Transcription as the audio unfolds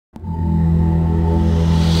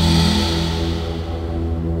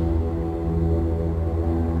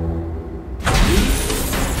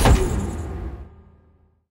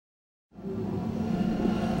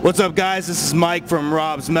What's up, guys? This is Mike from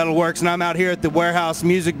Robb's MetalWorks, and I'm out here at the Warehouse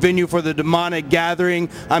Music Venue for the Demonic Gathering.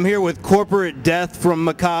 I'm here with Corporate Death from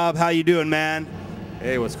MACABRE. How you doing, man?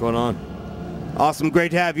 Hey, what's going on? Awesome. Great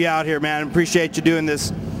to have you out here, man. Appreciate you doing this.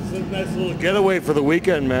 It's a nice little getaway for the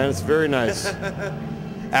weekend, man. It's very nice.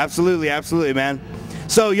 Absolutely, absolutely, man.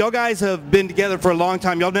 So y'all guys have been together for a long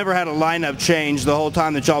time. Y'all never had a lineup change the whole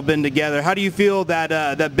time that y'all been together. How do you feel that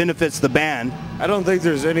that benefits the band? I don't think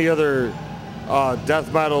there's any other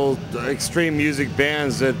death metal extreme music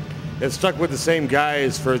bands that have stuck with the same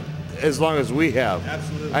guys for as long as we have.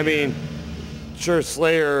 Absolutely. I mean, sure,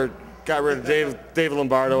 Slayer got rid of Dave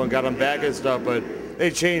Lombardo and got him back and stuff, but they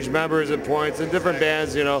changed members at points in different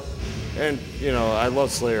bands, you know. And, you know, I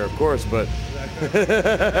love Slayer, of course, but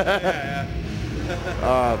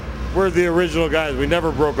we're the original guys. We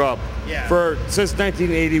never broke up since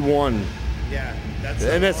 1981. Yeah.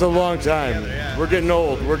 That's a long time. We're getting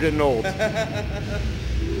old. We're getting old.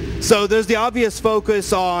 So there's the obvious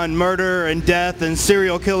focus on murder and death and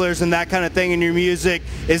serial killers and that kind of thing in your music.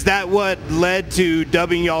 Is that what led to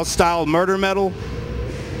dubbing y'all's style murder metal?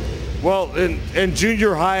 Well, in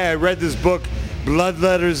junior high, I read this book,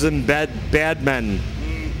 Bloodletters and Bad Men.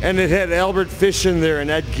 And it had Albert Fish in there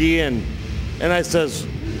and Ed Gein. And I says,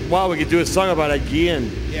 wow, we could do a song about Ed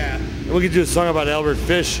Gein. Yeah. And we could do a song about Albert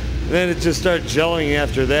Fish. And then it just started gelling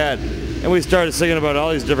after that. And we started singing about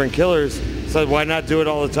all these different killers. So why not do it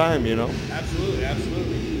all the time, you know? Absolutely,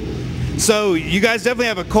 absolutely. So you guys definitely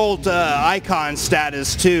have a cult icon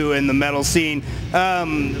status too in the metal scene.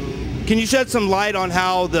 Can you shed some light on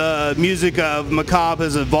how the music of MACABRE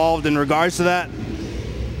has evolved in regards to that?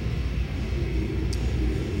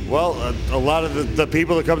 Well, a lot of the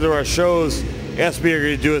people that come to our shows ask me, are you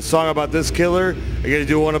going to do a song about this killer? Are you going to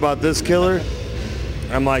do one about this killer?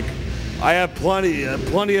 I'm like, I have plenty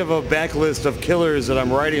of a backlist of killers that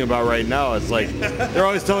I'm writing about right now. It's like, they're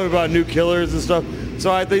always telling me about new killers and stuff.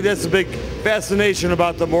 So I think that's a big fascination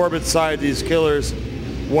about the morbid side of these killers.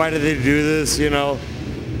 Why do they do this, you know?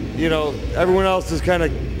 You know, everyone else is kind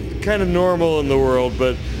of normal in the world,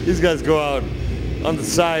 but these guys go out on the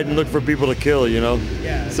side and look for people to kill, you know?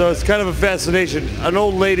 Yeah. So it's kind of a fascination. An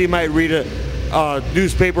old lady might read a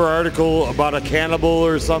newspaper article about a cannibal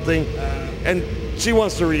or something, and she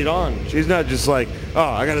wants to read on. She's not just like, oh,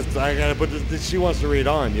 I gotta put this. She wants to read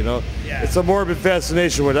on, you know? Yeah. It's a morbid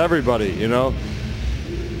fascination with everybody, you know?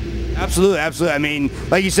 Absolutely, absolutely. I mean,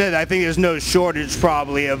 like you said, I think there's no shortage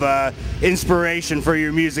probably of inspiration for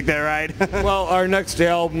your music there, right? Well, our next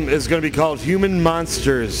album is going to be called Human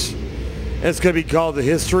Monsters. And it's going to be called The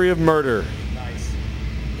History of Murder. Nice.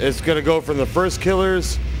 It's going to go from the first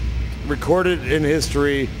killers recorded in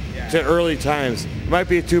history to early times. It might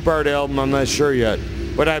be a two-part album, I'm not sure yet.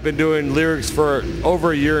 But I've been doing lyrics for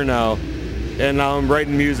over a year now. And now I'm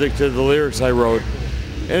writing music to the lyrics I wrote.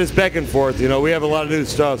 And it's back and forth, you know. We have a lot of new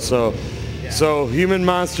stuff, so Human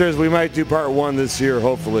Monsters, we might do part 1 this year,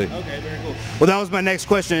 hopefully. Okay, very cool. Well, that was my next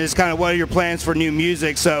question, is kind of what are your plans for new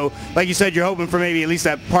music? So, like you said, you're hoping for maybe at least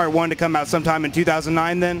that part 1 to come out sometime in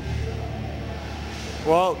 2009 then?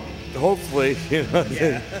 Well, hopefully, you know,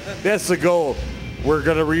 that's the goal. We're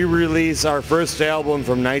going to re-release our first album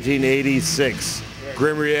from 1986,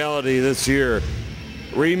 Grim Reality, this year.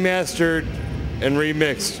 Remastered and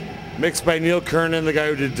remixed. Mixed by Neil Kernan, the guy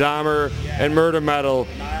who did Dahmer and Murder Metal.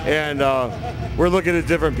 And we're looking at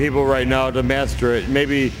different people right now to master it.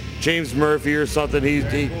 Maybe James Murphy or something.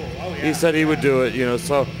 He said he would do it, you know,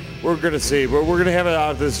 so we're going to see. But we're going to have it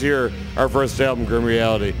out this year, our first album, Grim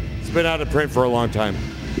Reality. It's been out of print for a long time.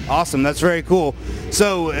 Awesome, that's very cool.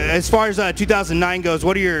 So as far as 2009 goes,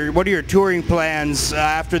 what are your touring plans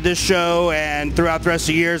after this show and throughout the rest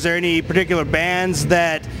of the year? Is there any particular bands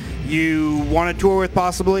that you want to tour with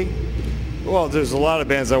possibly? Well, there's a lot of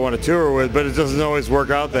bands I want to tour with, but it doesn't always work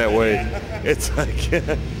out that way. It's like,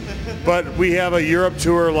 but we have a Europe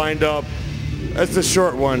tour lined up. It's a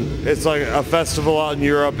short one. It's like a festival out in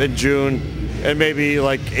Europe in June, and maybe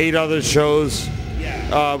like 8 other shows.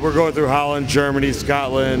 We're going through Holland, Germany,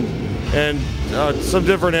 Scotland, and some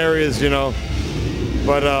different areas, you know.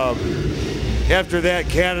 But after that,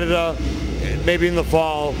 Canada, maybe in the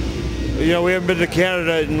fall. You know, we haven't been to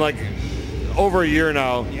Canada in like over a year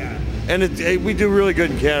now. Yeah. And we do really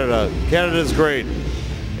good in Canada. Canada's great.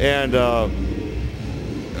 And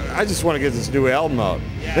I just want to get this new album out.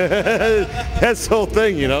 Yeah. That's the whole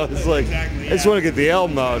thing, you know. It's like, I just want to get the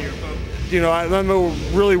album out. You know, I'm not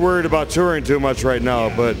really worried about touring too much right now,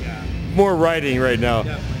 but more writing right now.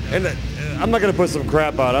 And I'm not going to put some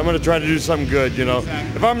crap out. I'm going to try to do something good, you know.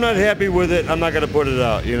 If I'm not happy with it, I'm not going to put it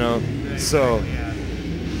out, you know. So.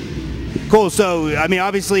 Cool. So, I mean,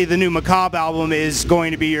 obviously the new Macabre album is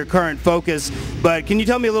going to be your current focus, but can you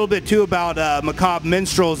tell me a little bit too about Macabre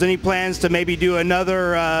Minstrels? Any plans to maybe do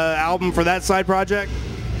another album for that side project?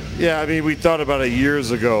 Yeah, I mean, we thought about it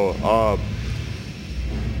years ago.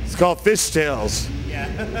 It's called Fishtails.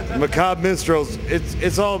 Yeah. Macabre Minstrels.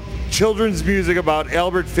 It's all children's music about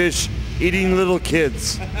Albert Fish eating little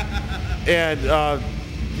kids. And,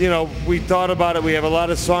 you know, we thought about it. We have a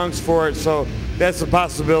lot of songs for it, so that's a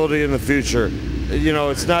possibility in the future. You know,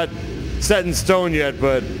 it's not set in stone yet,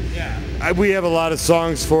 but we have a lot of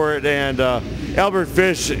songs for it, and Albert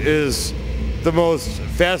Fish is the most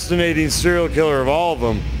fascinating serial killer of all of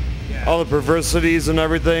them. All the perversities and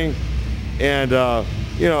everything. And,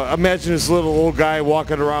 you know, imagine this little old guy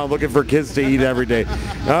walking around looking for kids to eat every day.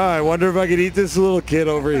 I wonder if I could eat this little kid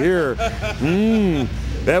over here.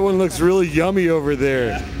 That one looks really yummy over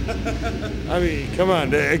there. I mean, come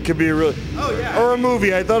on, it could be a really... Oh, yeah. Or a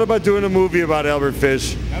movie. I thought about doing a movie about Albert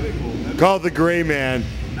Fish. That'd be cool. Called The Gray Man.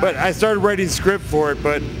 But I started writing script for it,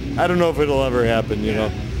 but I don't know if it'll ever happen, you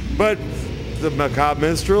know. But the Macabre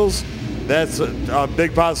Minstrels, that's a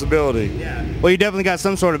big possibility. Yeah. Well, you definitely got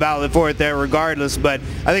some sort of outlet for it there regardless, but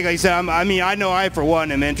I think, like you said, I mean, I know I, for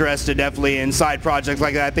one, am interested definitely in side projects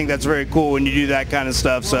like that. I think that's very cool when you do that kind of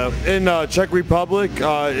stuff, so. In Czech Republic,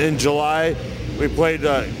 in July, we played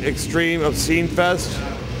Extreme Obscene Fest,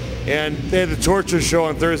 and they had the torture show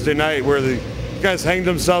on Thursday night where the guys hanged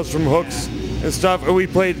themselves from hooks and stuff, and we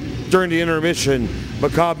played during the intermission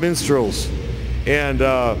Macabre Minstrels, and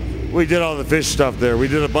we did all the Fish stuff there. We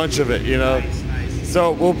did a bunch of it, you know. Nice.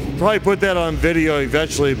 So we'll probably put that on video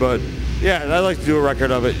eventually, but yeah, I'd like to do a record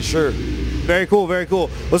of it, sure. Very cool, very cool.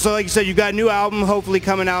 Well, so like you said, you've got a new album hopefully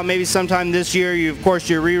coming out maybe sometime this year. Of course,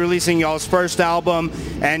 you're re-releasing y'all's first album,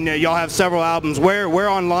 and y'all have several albums. Where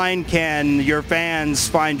online can your fans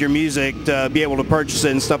find your music to be able to purchase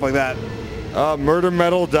it and stuff like that?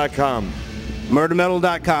 MurderMetal.com.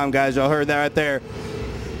 MurderMetal.com, guys. Y'all heard that right there.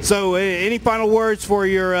 So, any final words for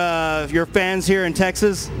your fans here in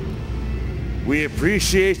Texas? We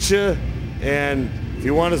appreciate you, and if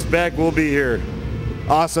you want us back, we'll be here.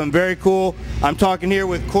 Awesome, very cool. I'm talking here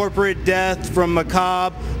with Corporate Death from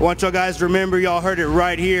Macabre. I want y'all guys to remember y'all heard it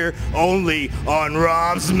right here, only on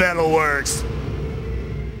Robb's MetalWorks.